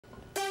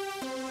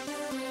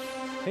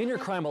In your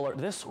crime alert,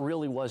 this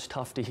really was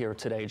tough to hear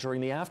today.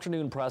 During the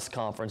afternoon press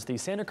conference, the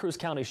Santa Cruz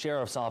County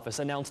Sheriff's Office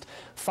announced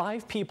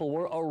 5 people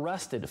were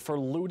arrested for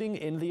looting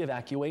in the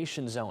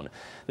evacuation zone.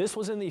 This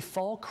was in the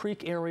Fall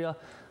Creek area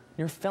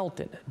near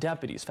Felton.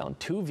 Deputies found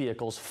 2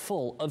 vehicles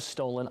full of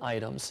stolen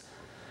items.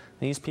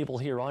 These people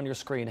here on your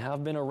screen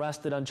have been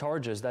arrested on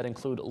charges that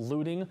include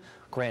looting,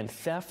 grand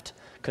theft,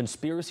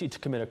 conspiracy to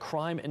commit a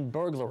crime, and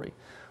burglary.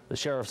 The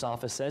Sheriff's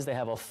Office says they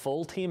have a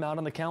full team out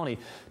in the county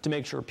to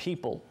make sure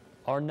people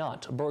are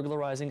not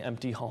burglarizing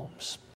empty homes.